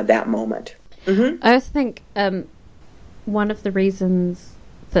that moment. Mm-hmm. I also think one of the reasons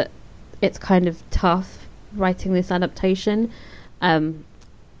that it's kind of tough writing this adaptation,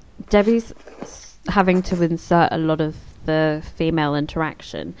 Debbie's having to insert a lot of the female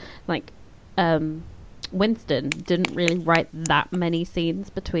interaction. Winston didn't really write that many scenes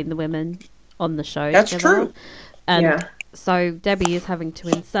between the women on the show. That's true. And so Debbie is having to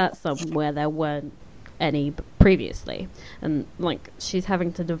insert some where there weren't any previously. And she's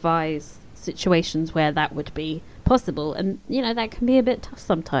having to devise situations where that would be possible, and that can be a bit tough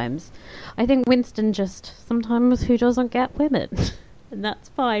sometimes. I think Winston just sometimes who doesn't get women, and that's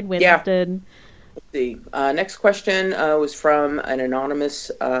fine, Winston. Yeah. Let's see. Next question was from an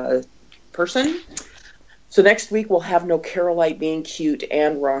anonymous person. So next week we'll have no Carolite being cute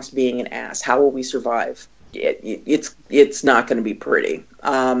and Ross being an ass. How will we survive? It's not going to be pretty,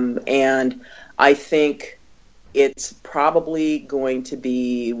 and I think it's probably going to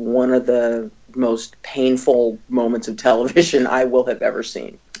be one of the most painful moments of television I will have ever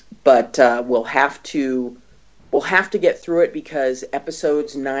seen. but we'll have to get through it because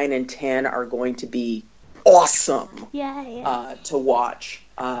episodes 9 and 10 are going to be awesome to watch.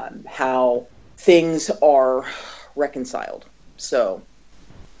 How things are reconciled. So,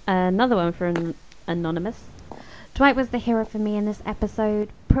 another one from Anonymous. Dwight was the hero for me in this episode.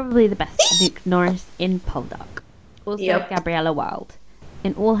 Probably the best Luke Norris in Poldark. Also, Gabriella Wilde.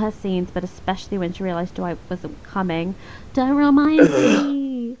 In all her scenes, but especially when she realised Dwight wasn't coming. Don't remind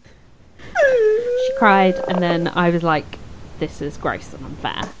me. She cried, and then I was like, this is gross and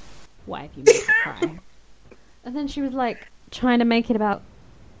unfair. Why have you made her cry? And then she was like, trying to make it about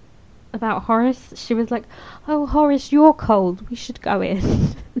Horace. She was like, oh, Horace, you're cold. We should go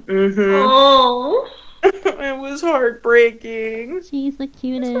in. Oh. It was heartbreaking. She's the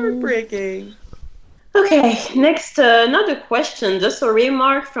cutest. It's heartbreaking. Okay, next, another question. Just a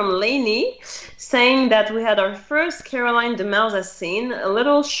remark from Lainey saying that we had our first Caroline de Melza scene, a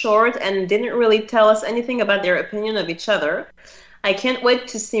little short and didn't really tell us anything about their opinion of each other. I can't wait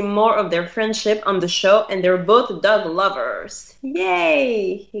to see more of their friendship on the show, and they're both dog lovers.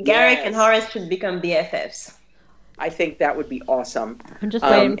 Yay! Garrick and Horace should become BFFs. I think that would be awesome. I'm just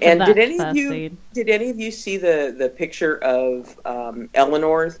waiting for that did any of you see the picture of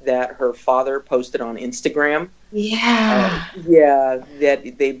Eleanor that her father posted on Instagram? Yeah.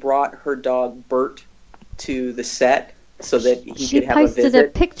 That they brought her dog Bert to the set so that he could have a visit. She posted a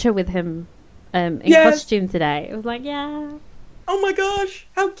picture with him in costume today. It was like, yeah. Oh my gosh,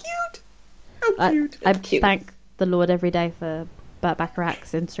 how cute! How cute! I thank the Lord every day for Burt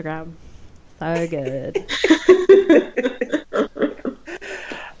Bacharach's Instagram. So good.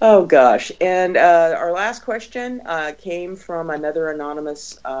 Oh gosh. And our last question came from another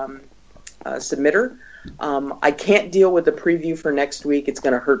anonymous submitter. I can't deal with the preview for next week. It's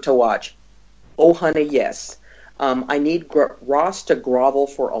going to hurt to watch. Oh, honey, yes. I need Ross to grovel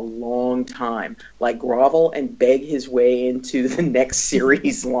for a long time. Like grovel and beg his way into the next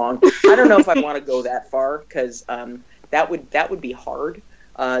series long. I don't know if I want to go that far because that would be hard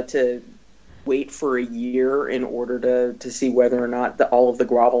to wait for a year in order to see whether or not all of the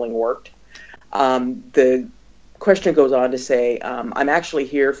groveling worked. The question goes on to say, I'm actually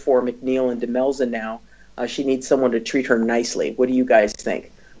here for McNeil and Demelza now. She needs someone to treat her nicely. What do you guys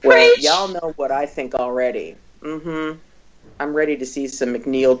think? Well, y'all know what I think already. I'm ready to see some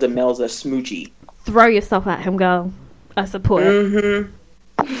McNeil Demelza smoochy. Throw yourself at him, girl. I support it.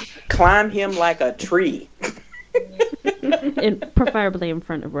 Climb him like a tree. Preferably in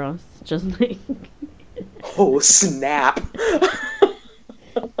front of Ross. Just like... Oh, snap. Can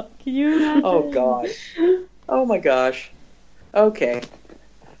you imagine? Oh, God. Oh, my gosh. Okay.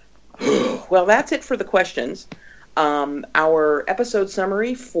 Well, that's it for the questions. Our episode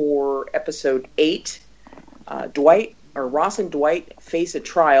summary for episode 8. Ross and Dwight face a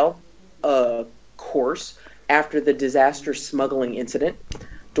trial, of course, after the disastrous smuggling incident.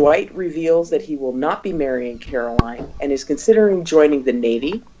 Dwight reveals that he will not be marrying Caroline and is considering joining the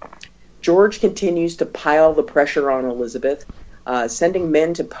Navy. George continues to pile the pressure on Elizabeth, sending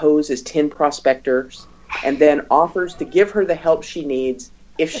men to pose as tin prospectors, and then offers to give her the help she needs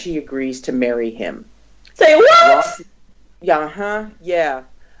if she agrees to marry him. Say what? Ross, yeah.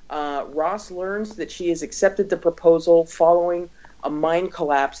 Ross learns that she has accepted the proposal following a mine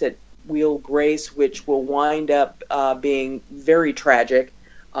collapse at Wheel Grace, which will wind up being very tragic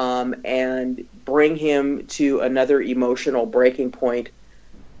and bring him to another emotional breaking point.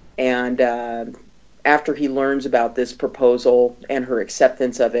 And after he learns about this proposal and her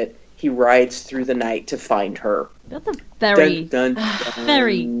acceptance of it, he rides through the night to find her. That's a very, dun, dun, dun.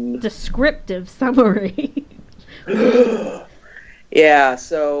 very descriptive summary. Yeah,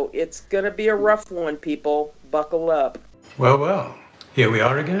 so it's going to be a rough one, people. Buckle up. Well, here we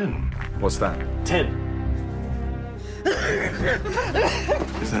are again. What's that? 10.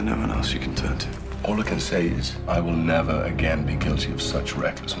 Is there no one else you can turn to? All I can say is I will never again be guilty of such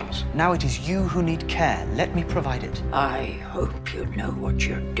recklessness. Now it is you who need care. Let me provide it. I hope you know what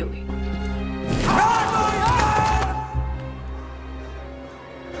you're doing.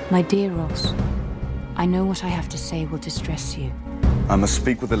 My dear Ross, I know what I have to say will distress you. I must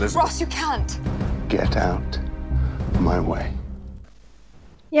speak with Elizabeth. Ross, you can't. Get out of my way.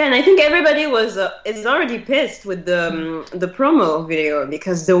 Yeah, and I think everybody is already pissed with the promo video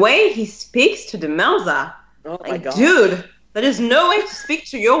because the way he speaks to Demelza, my God. Dude, that is no way to speak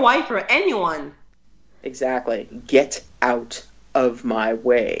to your wife or anyone. Exactly. Get out of my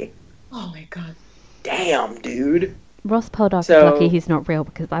way. Oh my God. Damn, dude. Ross Poldark is lucky he's not real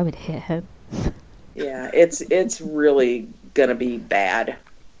because I would hit him. Yeah, it's really gonna be bad,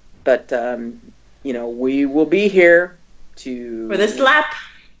 but we will be here for the slap.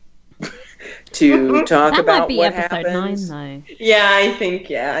 to talk that about might be what episode happens. 9, though. Yeah, I think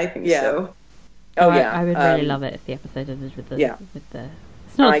so. Oh, I- yeah. I would really love it if the episode ended with the... Yeah. With the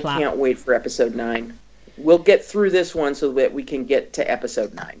it's not a I slap. can't wait for episode 9. We'll get through this one so that we can get to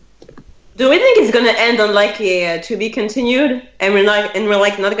episode 9. Do we think it's gonna end on like a to be continued, and we're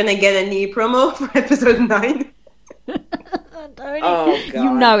like not gonna get any promo for episode 9? Oh, God.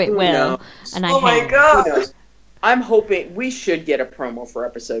 You know it Who will. knows? And I Oh my hate it. God. Who knows? I'm hoping we should get a promo for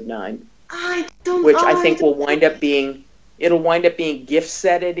episode 9, I don't. which I think will wind up being gift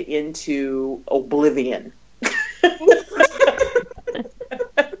setted into oblivion.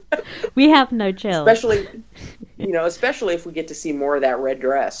 We have no chill. Especially if we get to see more of that red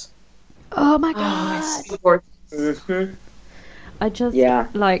dress. Oh my god. Mm-hmm. I just, Yeah.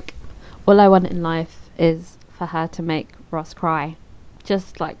 like, all I want in life is for her to make Ross cry.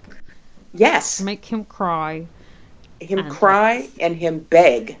 Just, like, Yes. make him cry. Him And cry and him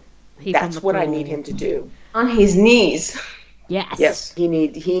beg. He's on That's the what I floor. need him to do. On his knees. Yes. Yes, he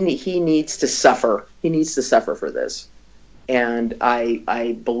needs to suffer. He needs to suffer for this, and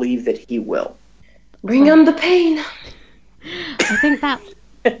I believe that he will. Bring on the pain. I think that's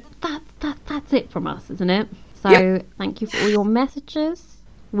it from us, isn't it? So Yep. thank you for all your messages.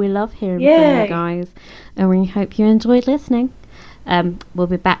 We love hearing from Yay. you guys, and we hope you enjoyed listening. We'll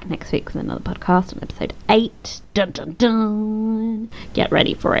be back next week with another podcast on episode 8. Dun dun dun. Get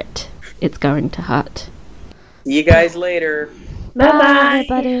ready for it. It's going to hurt. See you guys later. Bye-bye.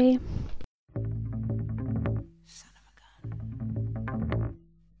 buddy.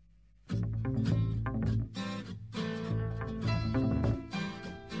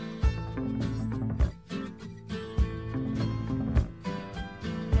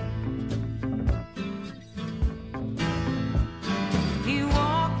 You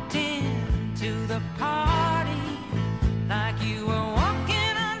walked into the party like you were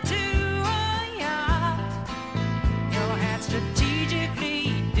walking onto a yacht. Your hat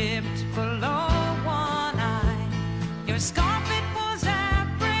strategically dipped below one eye. Your scarf, it was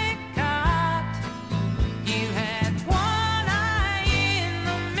apricot. You had one eye in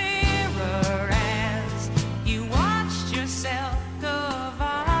the mirror as you watched yourself go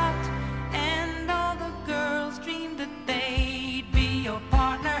out. And all the girls dreamed that they'd be your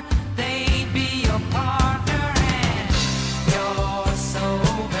partner. They'd be your partner. And you're so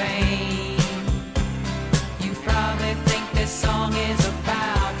vain. You probably think this song is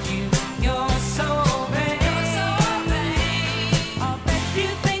about you. You're so vain. I'll bet you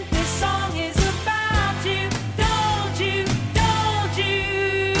think this song is about you. Don't you? Don't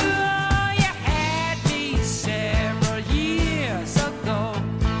you? Oh, you had me several years ago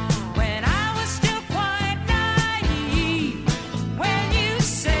when I was still quite naive. When you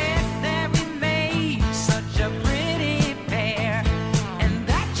said that we made such a pretty pair and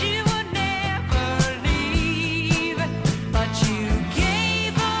that you would never leave. But you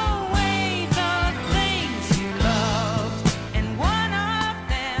gave away the things you loved, and one of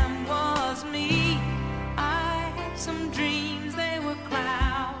them was me. I had some dreams, they were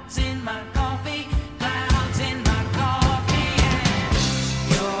clouds in my coffee, clouds in my coffee. And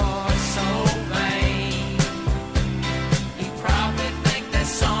you're so vain. You probably think this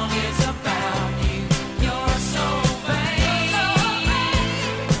song is about you. You're so vain.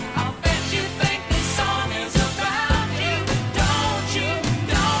 I'll bet you think this song is about you. Don't you?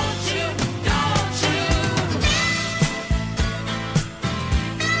 Don't you? Don't you?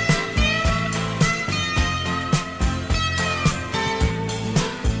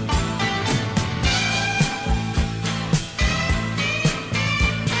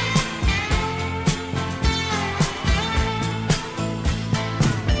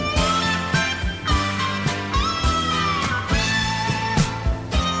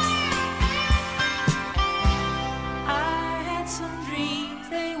 I had some dreams,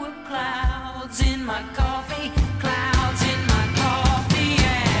 they were clouds in my car.